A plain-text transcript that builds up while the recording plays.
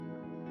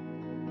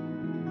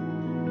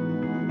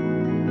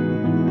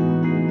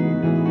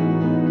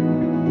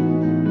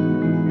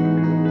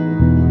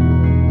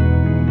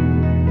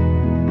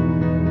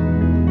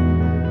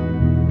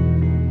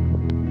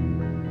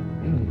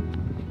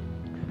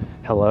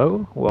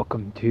Hello,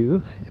 welcome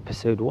to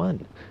episode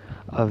 1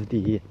 of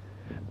the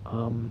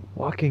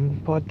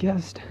walking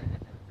podcast,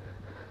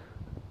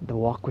 the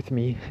Walk With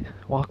Me,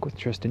 Walk with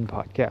Tristan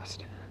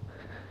podcast.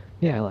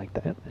 Yeah, I like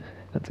that.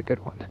 That's a good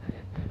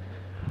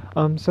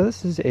one. So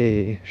this is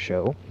a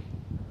show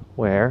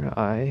where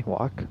I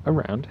walk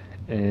around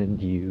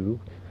and you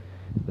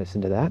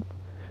listen to that.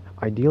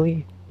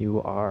 Ideally,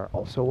 you are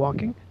also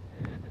walking,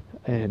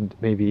 and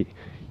maybe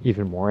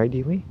even more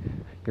ideally,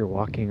 you're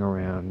walking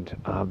around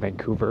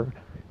Vancouver,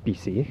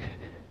 BC.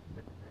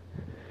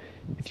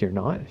 If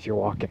you're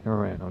walking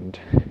around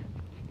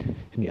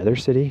any other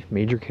city,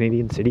 major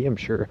Canadian city, I'm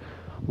sure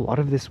a lot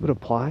of this would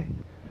apply.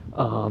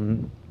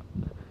 And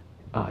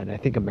I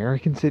think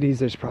American cities,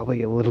 there's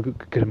probably a little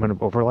good amount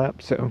of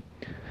overlap. So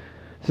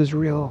this is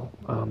real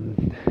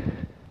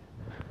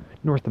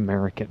North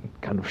American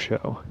kind of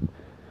show.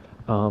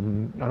 I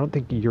don't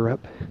think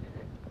Europe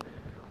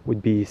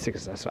would be as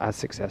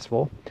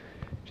successful,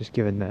 just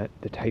given that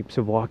the types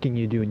of walking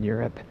you do in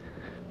Europe,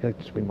 I feel like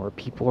there's way more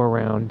people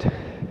around,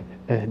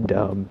 and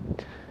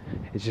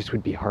it just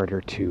would be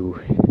harder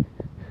to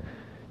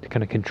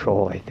kind of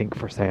control, I think,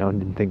 for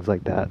sound and things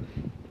like that.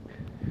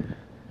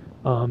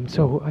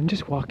 So I'm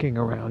just walking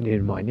around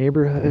in my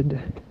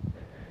neighborhood,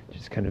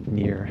 just kind of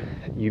near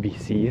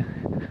UBC,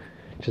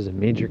 which is a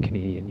major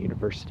Canadian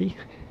university.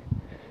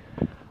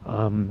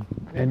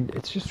 And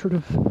it's just sort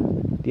of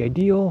the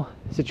ideal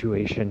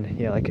situation.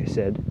 Yeah, like I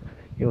said,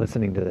 you're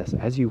listening to this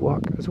as you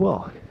walk as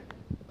well.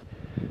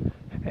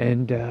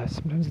 And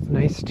sometimes it's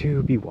nice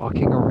to be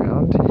walking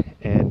around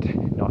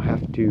and not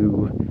have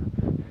to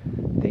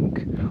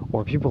think.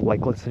 Or people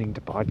like listening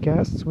to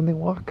podcasts when they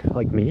walk,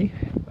 like me.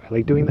 I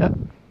like doing that.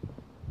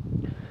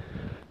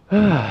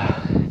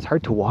 It's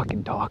hard to walk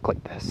and talk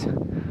like this.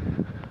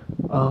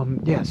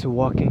 So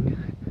walking,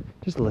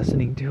 just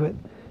listening to it,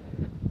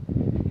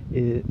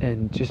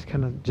 and just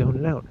kind of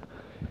zoning out.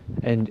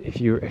 And if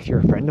you're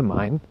a friend of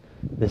mine,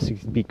 this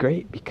would be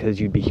great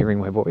because you'd be hearing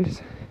my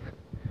voice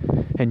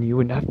and you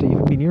wouldn't have to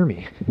even be near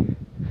me.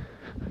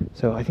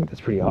 So I think that's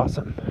pretty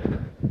awesome.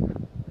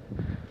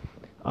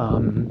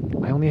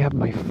 I only have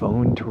my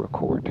phone to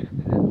record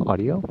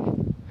audio,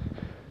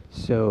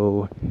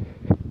 so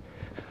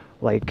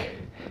it's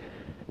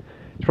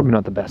probably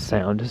not the best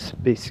sound, is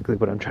basically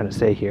what I'm trying to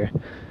say here.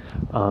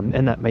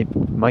 And that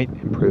might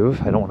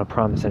improve. I don't want to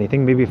promise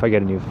anything. Maybe if I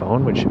get a new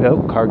phone,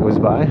 car goes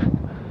by.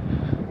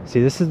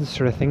 See, this is the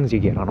sort of things you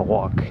get on a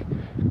walk.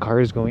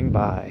 Cars going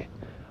by.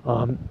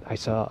 I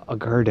saw a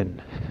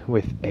garden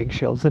with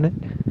eggshells in it.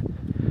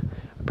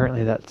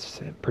 Apparently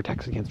that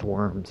protects against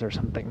worms or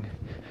something.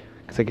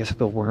 Because I guess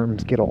the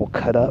worms get all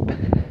cut up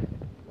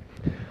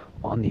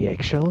on the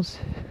eggshells.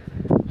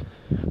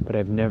 But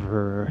I've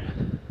never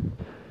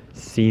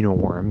seen a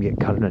worm get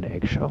cut on an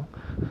eggshell.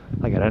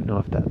 I don't know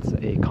if that's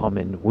a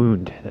common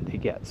wound that they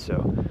get. So,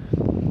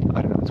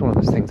 I don't know. It's one of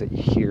those things that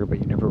you hear, but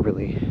you never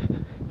really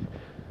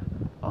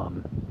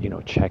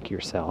check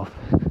yourself.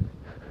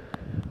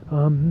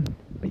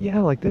 But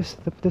yeah, this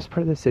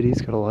part of the city's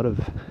got a lot of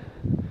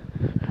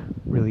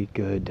really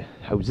good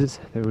houses.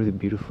 They're really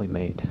beautifully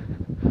made,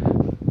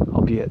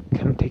 albeit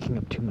kind of taking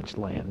up too much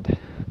land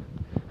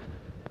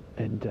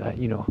and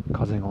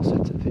causing all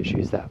sorts of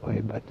issues that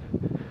way. But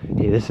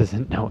hey, this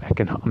isn't no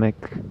economic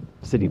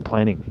city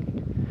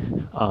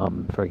planning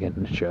for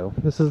getting a show.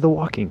 This is the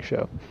walking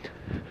show.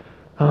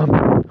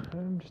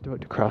 I'm just about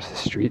to cross the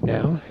street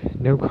now.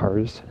 No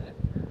cars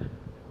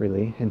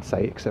really in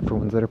sight, except for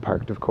ones that are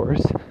parked, of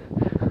course.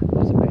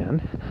 There's a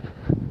man.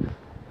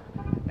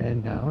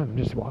 And now I'm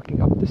just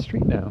walking up the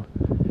street now.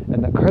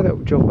 And that car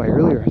that drove by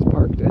earlier has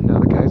parked, and now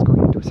the guy's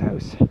going into his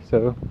house.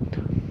 So,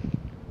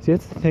 see,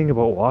 that's the thing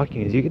about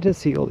walking, is you get to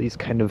see all these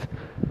kind of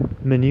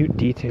minute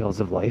details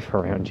of life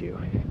around you.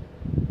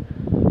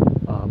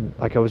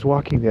 I was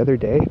walking the other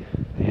day,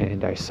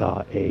 and I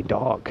saw a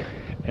dog.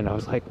 And I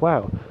was like,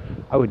 wow,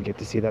 I wouldn't get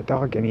to see that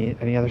dog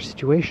any other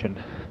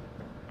situation.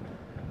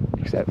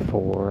 Except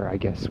for, I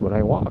guess, when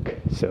I walk.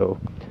 So,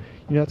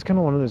 it's kind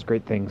of one of those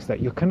great things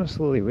that you'll kind of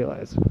slowly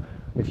realize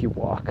if you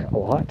walk a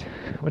lot,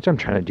 which I'm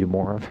trying to do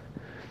more of.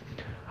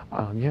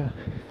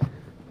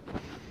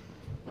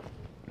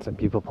 Some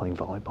people playing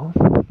volleyball.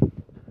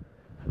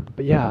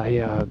 But yeah,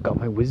 I got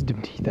my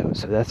wisdom teeth out,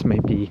 so that's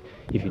might be,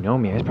 if you know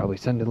me, I probably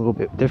sound a little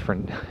bit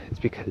different. It's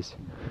because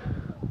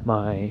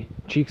my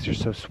cheeks are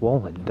so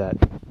swollen that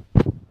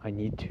I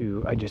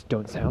just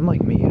don't sound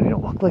like me and I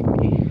don't look like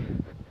me.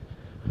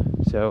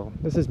 So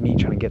this is me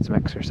trying to get some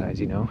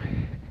exercise,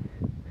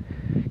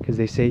 because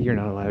they say you're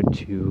not allowed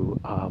to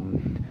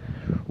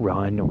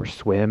run or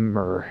swim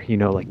or,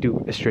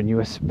 do a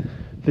strenuous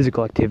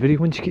physical activity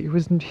once you get your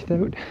wisdom teeth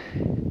out,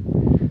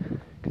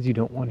 because you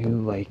don't want to,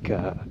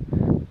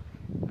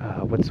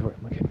 what's the word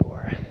I'm looking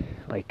for?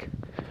 Make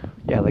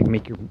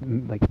your,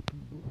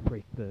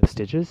 break the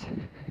stitches,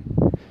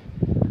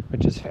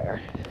 which is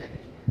fair.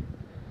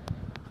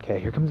 Okay,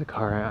 here comes a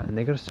car, and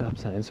they got a stop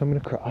sign, so I'm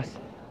going to cross.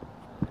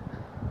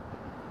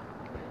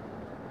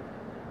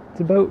 It's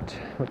about,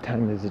 what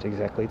time is it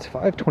exactly? It's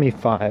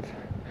 5:25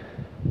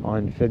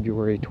 on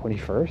February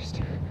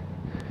 21st,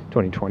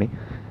 2020.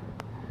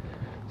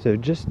 So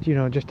just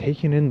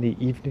taking in the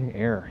evening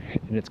air,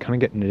 and it's kind of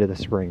getting into the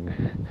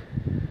spring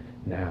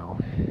now.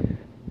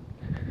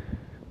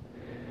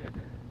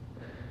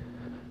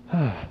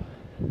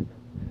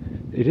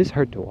 It is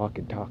hard to walk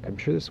and talk. I'm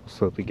sure this will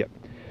slowly get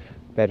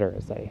better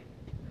as I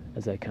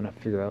kind of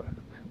figure out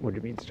what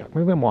it means to talk.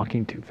 Maybe I'm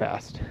walking too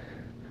fast.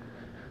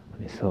 Let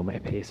me slow my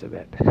pace a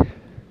bit.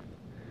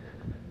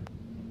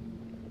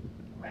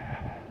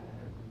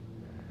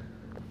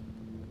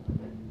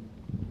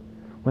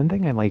 One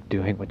thing I like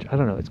doing, which I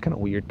don't know, it's kind of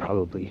weird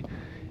probably,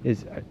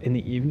 is in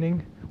the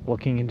evening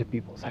walking into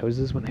people's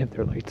houses when they have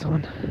their lights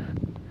on.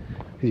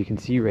 Because you can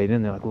see right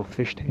in there like little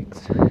fish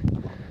tanks.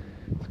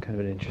 It's kind of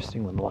an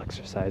interesting little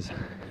exercise.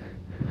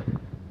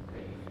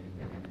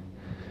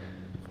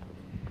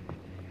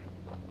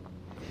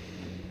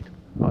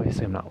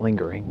 Obviously I'm not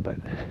lingering, but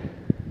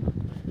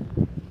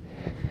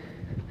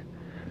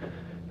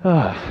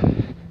I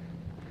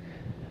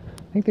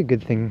think the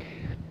good thing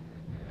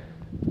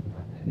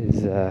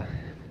is a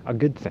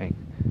good thing.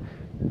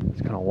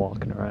 It's kind of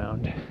walking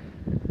around,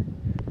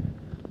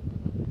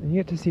 and you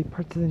get to see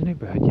parts of the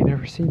neighborhood you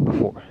never seen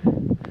before.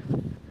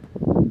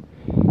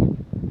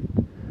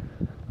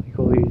 Like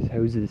all these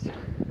houses.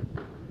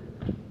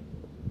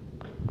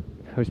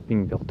 House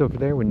being built over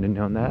there, wouldn't have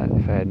known that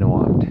if I hadn't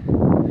walked.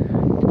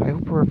 I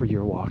hope wherever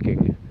you're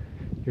walking,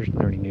 you're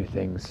learning new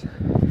things.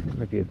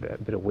 Maybe a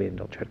bit of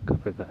wind. I'll try to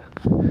cover the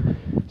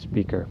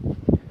speaker.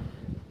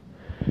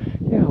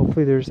 Yeah,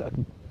 hopefully there's a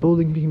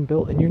building being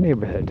built in your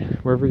neighborhood,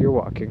 wherever you're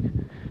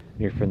walking. And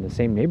if you're in the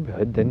same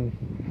neighborhood,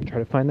 then try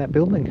to find that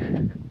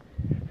building.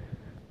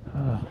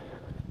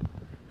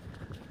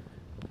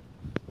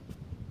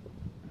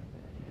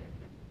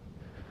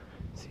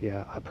 See,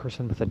 a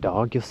person with a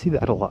dog, you'll see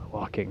that a lot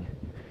walking.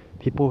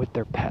 People with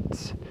their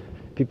pets.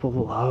 People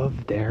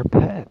love their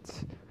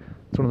pets.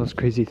 It's one of those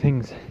crazy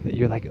things that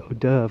you're like, oh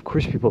duh, of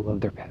course people love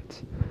their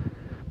pets.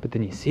 But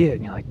then you see it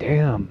and you're like,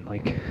 damn,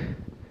 like,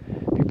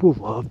 people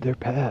love their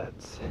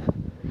pets.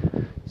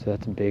 So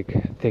that's a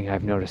big thing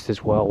I've noticed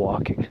as well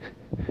walking.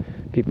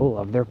 People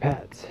love their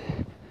pets.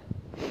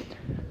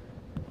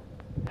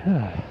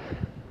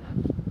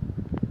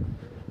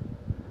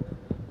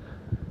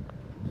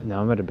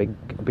 Now I'm at a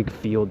big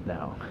field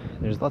now.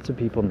 There's lots of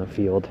people in the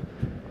field.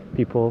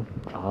 People,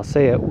 I'll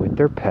say it, with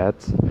their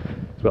pets,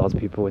 as well as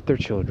people with their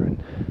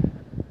children.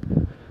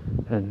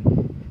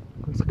 And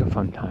it's like a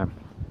fun time.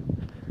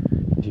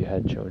 If you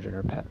had children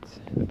or pets,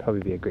 it'd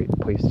probably be a great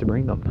place to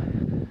bring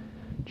them.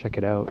 Check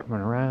it out,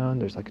 run around.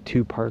 There's like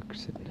 2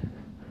 parks and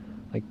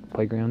like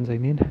playgrounds,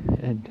 and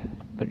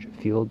a bunch of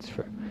fields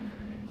for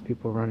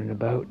people running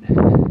about. I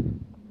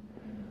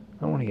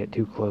don't want to get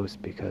too close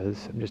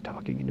because I'm just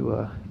talking into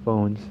a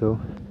phone, so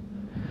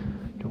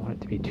I don't want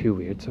it to be too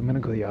weird. So I'm going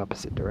to go the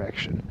opposite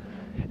direction.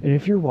 And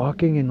if you're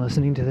walking and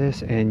listening to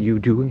this and you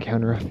do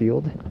encounter a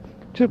field,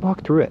 just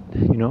walk through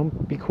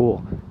it, be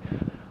cool.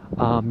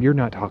 You're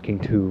not talking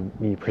to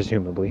me,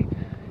 presumably,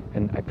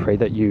 and I pray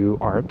that you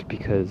aren't,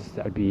 because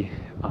that would be,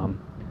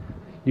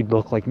 you'd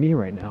look like me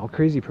right now, a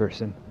crazy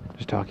person,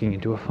 just talking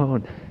into a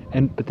phone.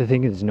 But the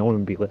thing is, no one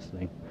would be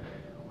listening.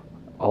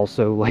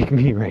 Also like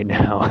me right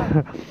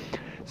now.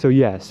 So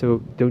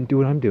don't do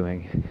what I'm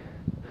doing,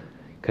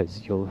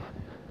 because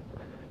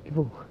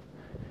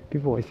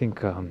people I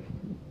think,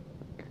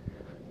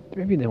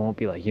 maybe they won't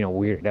be like,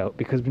 weirded out,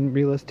 because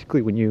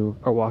realistically when you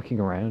are walking,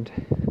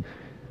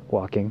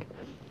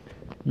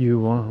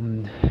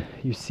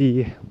 you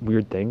see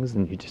weird things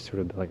and you just sort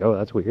of be like, oh,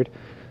 that's weird.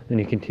 Then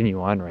you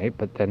continue on, right?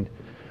 But then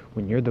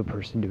when you're the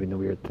person doing the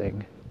weird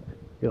thing,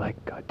 you're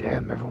like, God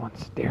damn,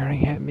 everyone's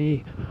staring at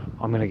me.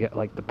 I'm gonna get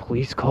like the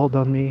police called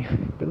on me.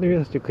 But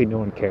realistically, no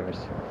one cares.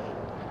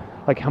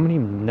 Like, how many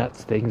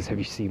nuts things have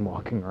you seen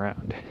walking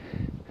around?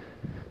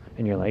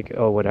 And you're like,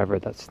 oh, whatever,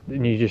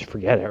 and you just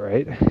forget it,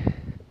 right?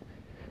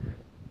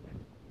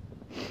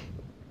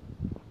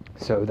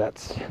 So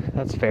that's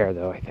fair,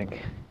 though, I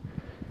think,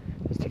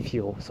 is to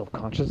feel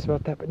self-conscious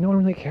about that, but no one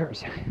really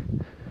cares.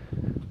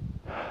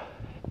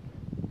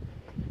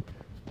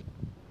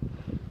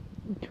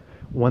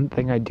 One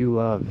thing I do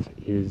love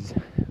is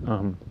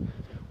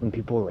when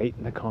people write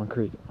in the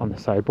concrete on the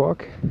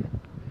sidewalk.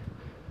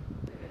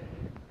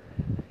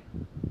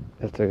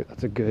 That's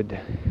a good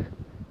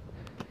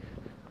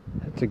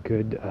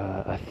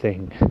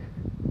thing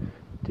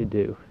to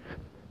do.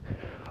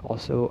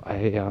 Also,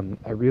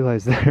 I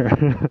realized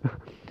there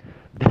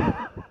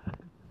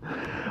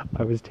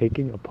I was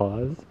taking a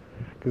pause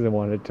because I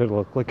wanted to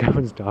look like I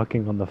was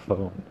talking on the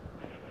phone.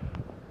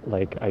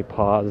 Like, I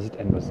paused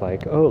and was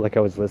like, oh, like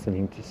I was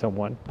listening to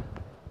someone,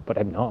 but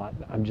I'm not.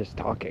 I'm just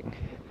talking.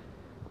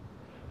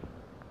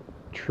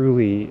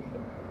 Truly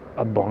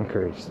a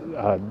bonkers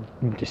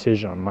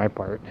decision on my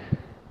part,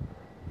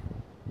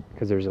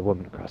 because there's a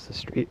woman across the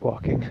street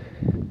walking.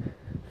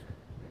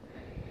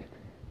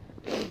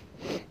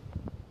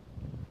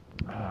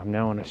 I'm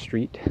now on a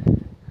street.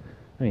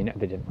 I mean,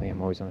 evidently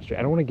I'm always on a street.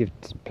 I don't want to give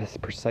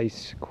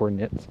precise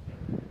coordinates,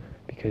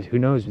 because who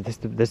knows,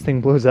 this thing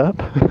blows up.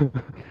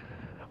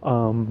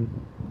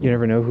 You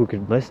never know who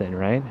could listen,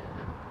 right?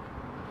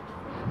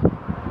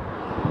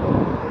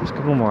 There's a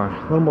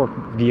little more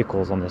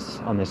vehicles on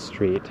this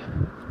street.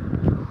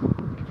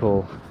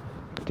 People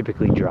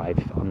typically drive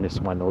on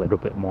this one a little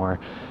bit more,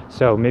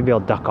 so maybe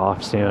I'll duck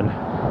off soon.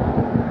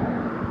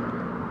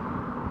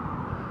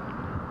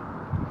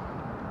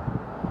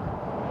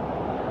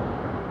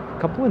 A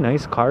couple of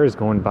nice cars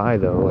going by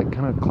though, like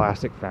kind of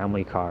classic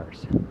family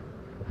cars.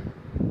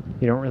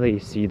 You don't really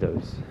see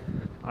those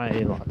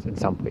in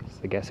some places.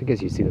 I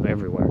guess you see them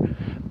everywhere,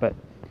 but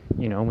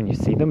you know, when you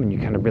see them and you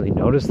kind of really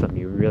notice them,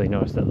 you really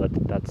notice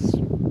that's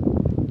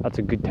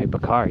a good type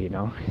of car, you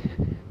know.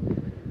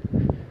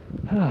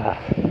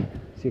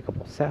 See a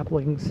couple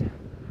saplings.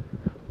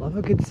 Love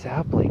a good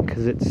sapling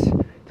because it's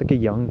like a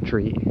young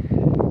tree,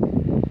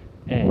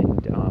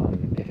 and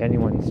if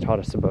anyone's taught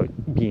us about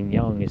being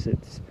young, is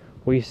it's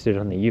wasted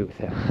on the youth.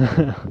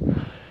 And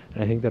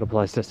I think that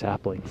applies to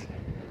saplings.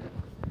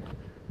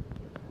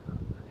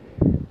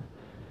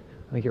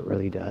 I think it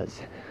really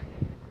does.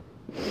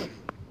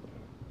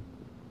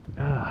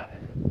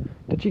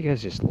 Don't you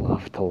guys just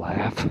love to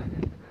laugh?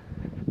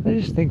 I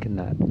was just thinking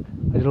that.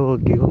 I did a little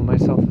giggle to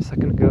myself a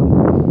second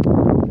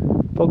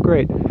ago. Felt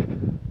great.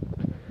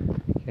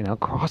 Okay, now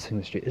crossing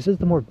the street. This is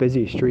the more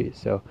busy street,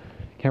 so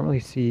can't really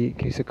see in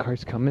case a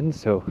car's coming,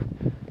 so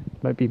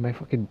it might be my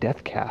fucking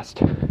death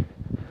cast.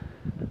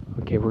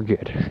 Okay, we're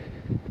good.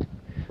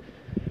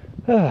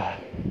 It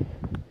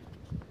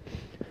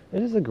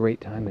is a great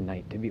time of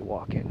night to be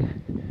walking.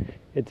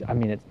 It's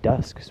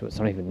dusk, so it's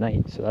not even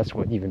night, so that's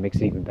what even makes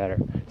it even better.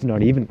 It's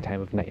not even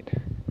time of night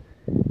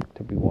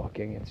to be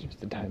walking, it's just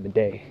the time of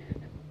day.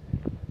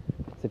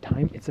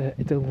 It's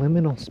a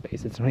liminal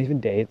space. It's not even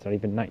day, it's not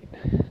even night.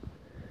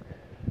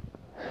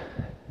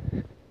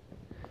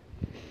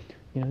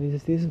 You know,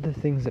 these are the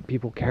things that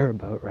people care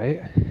about,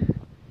 right?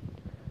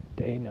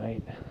 Day,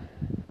 night,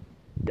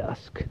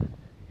 dusk,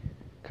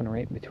 kind of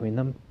right between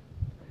them.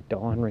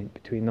 Dawn right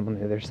between them on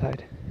the other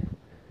side.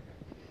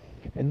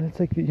 And that's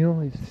like, you know,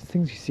 it's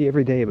things you see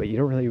every day, but you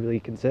don't really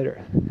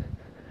consider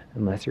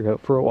unless you're out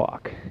for a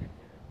walk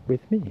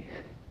with me,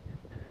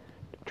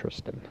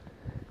 Tristan.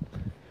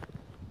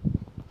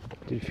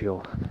 Did you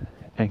feel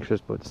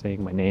anxious about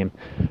saying my name?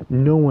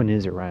 No one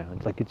is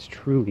around. Like, it's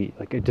truly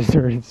like a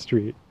deserted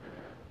street.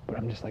 But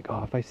I'm just like,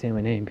 oh, if I say my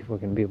name, people are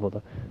going to be able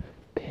to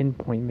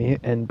pinpoint me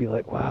and be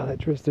like, wow, that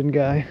Tristan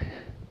guy.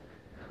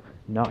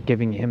 Not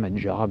giving him a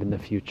job in the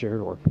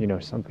future, or, you know,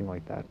 something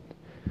like that.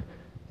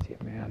 See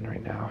a man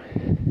right now.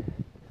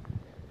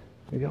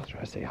 Maybe I'll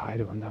try to say hi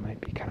to him. That might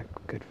be kind of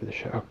good for the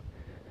show.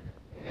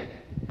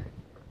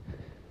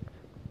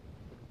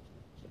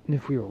 And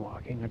if we were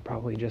walking, I'd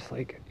probably just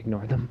like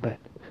ignore them, but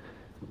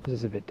this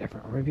is a bit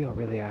different. Or maybe I'll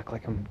really act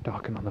like I'm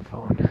talking on the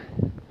phone.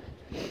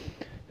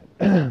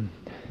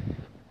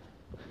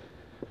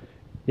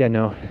 Yeah,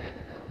 no.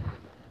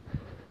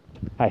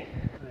 Hi.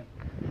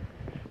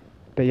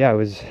 But yeah, I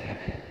was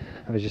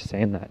just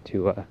saying that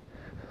to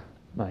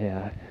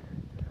my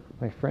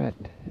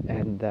friend,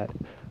 and that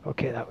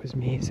was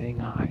me saying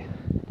hi.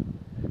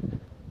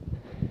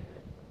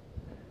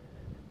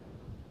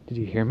 Did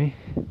you hear me?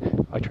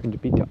 I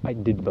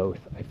did both.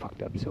 I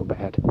fucked up so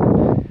bad.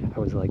 I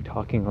was like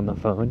talking on the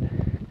phone,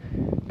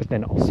 but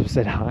then also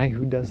said hi.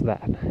 Who does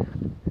that?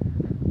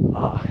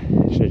 I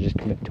should have just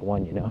committed to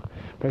one, you know?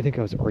 But I think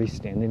I was already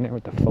standing there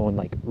with the phone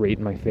like right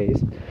in my face.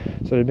 So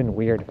it would have been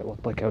weird if it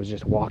looked like I was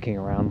just walking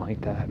around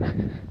like that.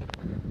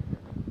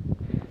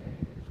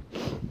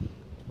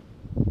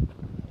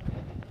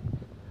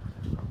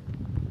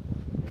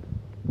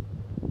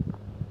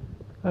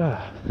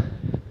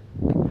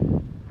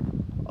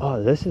 Oh,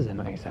 this is a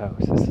nice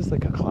house. This is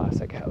like a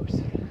classic house.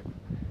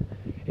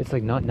 It's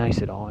like not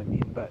nice at all, I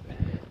mean, but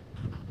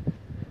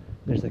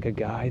there's like a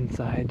guy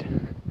inside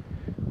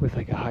with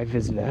like a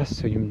high-vis vest,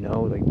 so you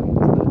know like no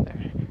one's living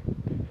there.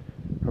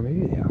 Or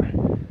maybe they are.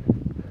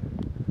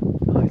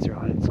 The lights are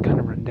on. It's kind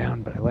of run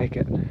down, but I like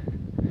it.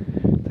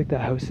 It's like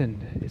that house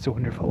in It's a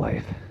Wonderful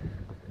Life.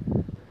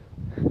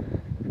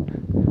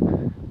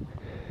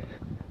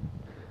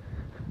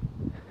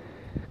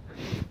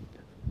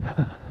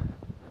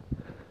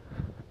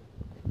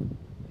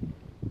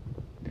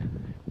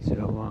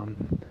 So,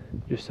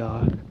 just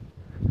saw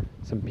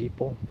some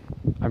people.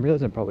 I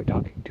realize I'm probably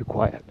talking too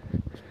quiet.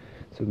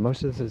 So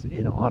most of this is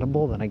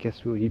inaudible, then I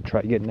guess we'll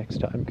try again next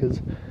time,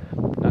 because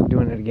I'm not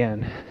doing it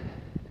again.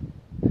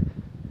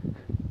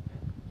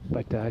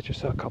 But I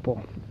just saw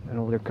an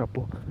older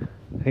couple.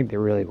 I think they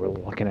really were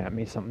looking at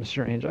me, something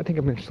strange. I think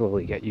I'm going to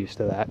slowly get used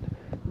to that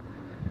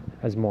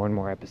as more and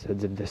more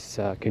episodes of this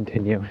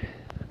continue.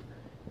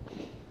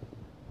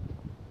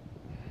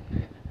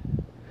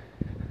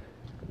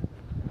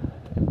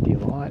 Empty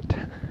lot.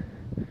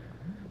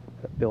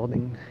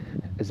 Building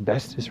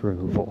asbestos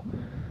removal.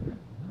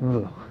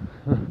 Ugh.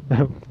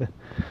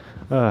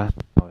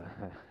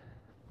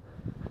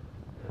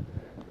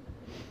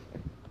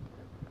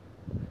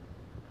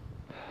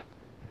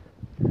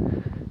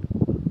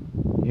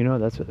 You know,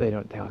 that's what they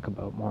don't talk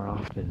about more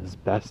often, is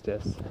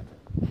asbestos.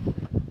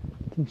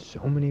 It's in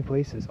so many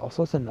places.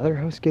 Also, it's another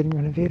house getting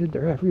renovated.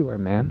 They're everywhere,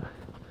 man.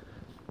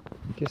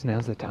 I guess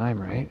now's the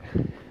time, right?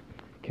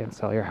 can't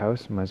sell your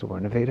house, might as well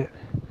renovate it.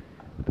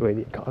 The way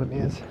the economy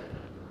is.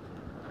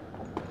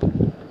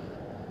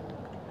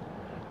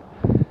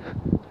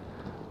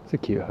 It's a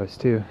cute house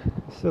too.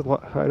 I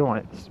don't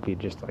want it to be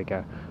just like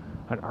an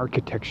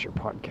architecture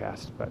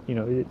podcast, but you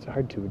know, it's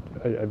hard to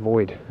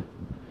avoid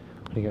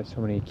when you got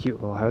so many cute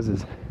little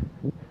houses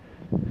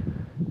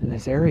in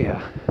this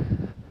area.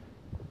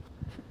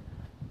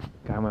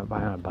 Guy went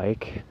by on a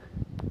bike.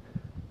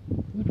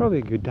 It's probably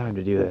a good time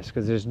to do this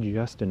because there's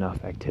just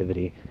enough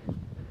activity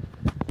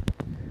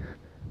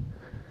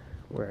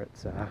where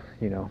it's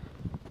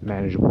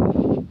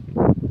manageable.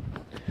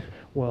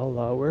 Well,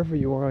 wherever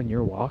you are on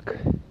your walk,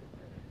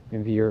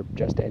 maybe you're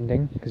just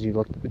ending because you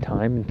looked at the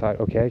time and thought,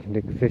 okay, I can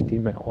take a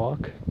 15-minute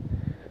walk.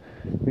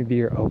 Maybe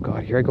you're, oh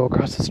god, here I go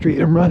across the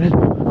street, I'm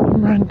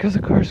running because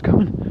the car's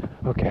coming.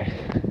 Okay.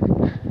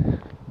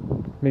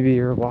 Maybe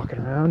you're walking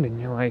around and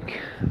you're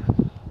like,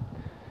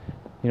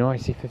 I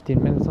see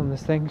 15 minutes on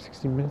this thing,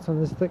 16 minutes on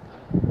this thing.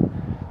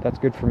 That's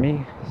good for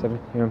me.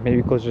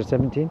 Maybe closer to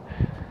 17.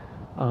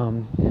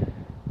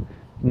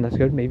 And that's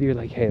good. Maybe you're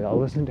like, hey, I'll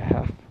listen to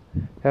half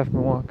my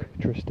walk,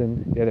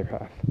 Tristan, the other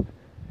half.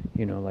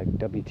 Like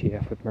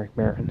WTF with Mark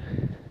Maron.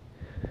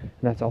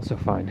 And that's also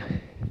fine.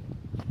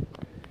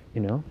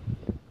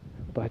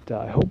 But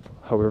I hope,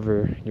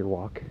 however your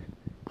walk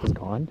is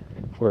gone,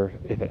 or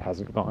if it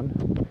hasn't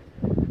gone,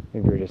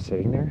 maybe you're just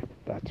sitting there,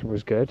 that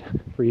was good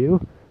for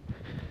you.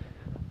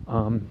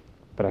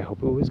 But I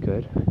hope it was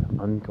good.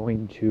 I'm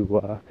going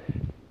to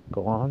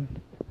go on,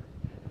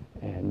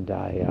 and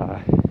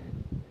I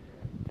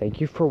thank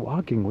you for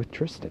walking with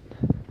Tristan.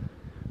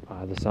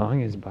 The song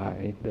is the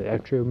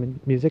outro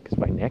music is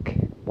by Nick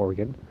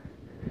Morgan.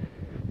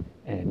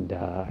 And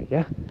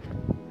yeah,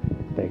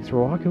 thanks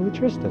for walking with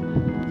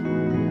Tristan.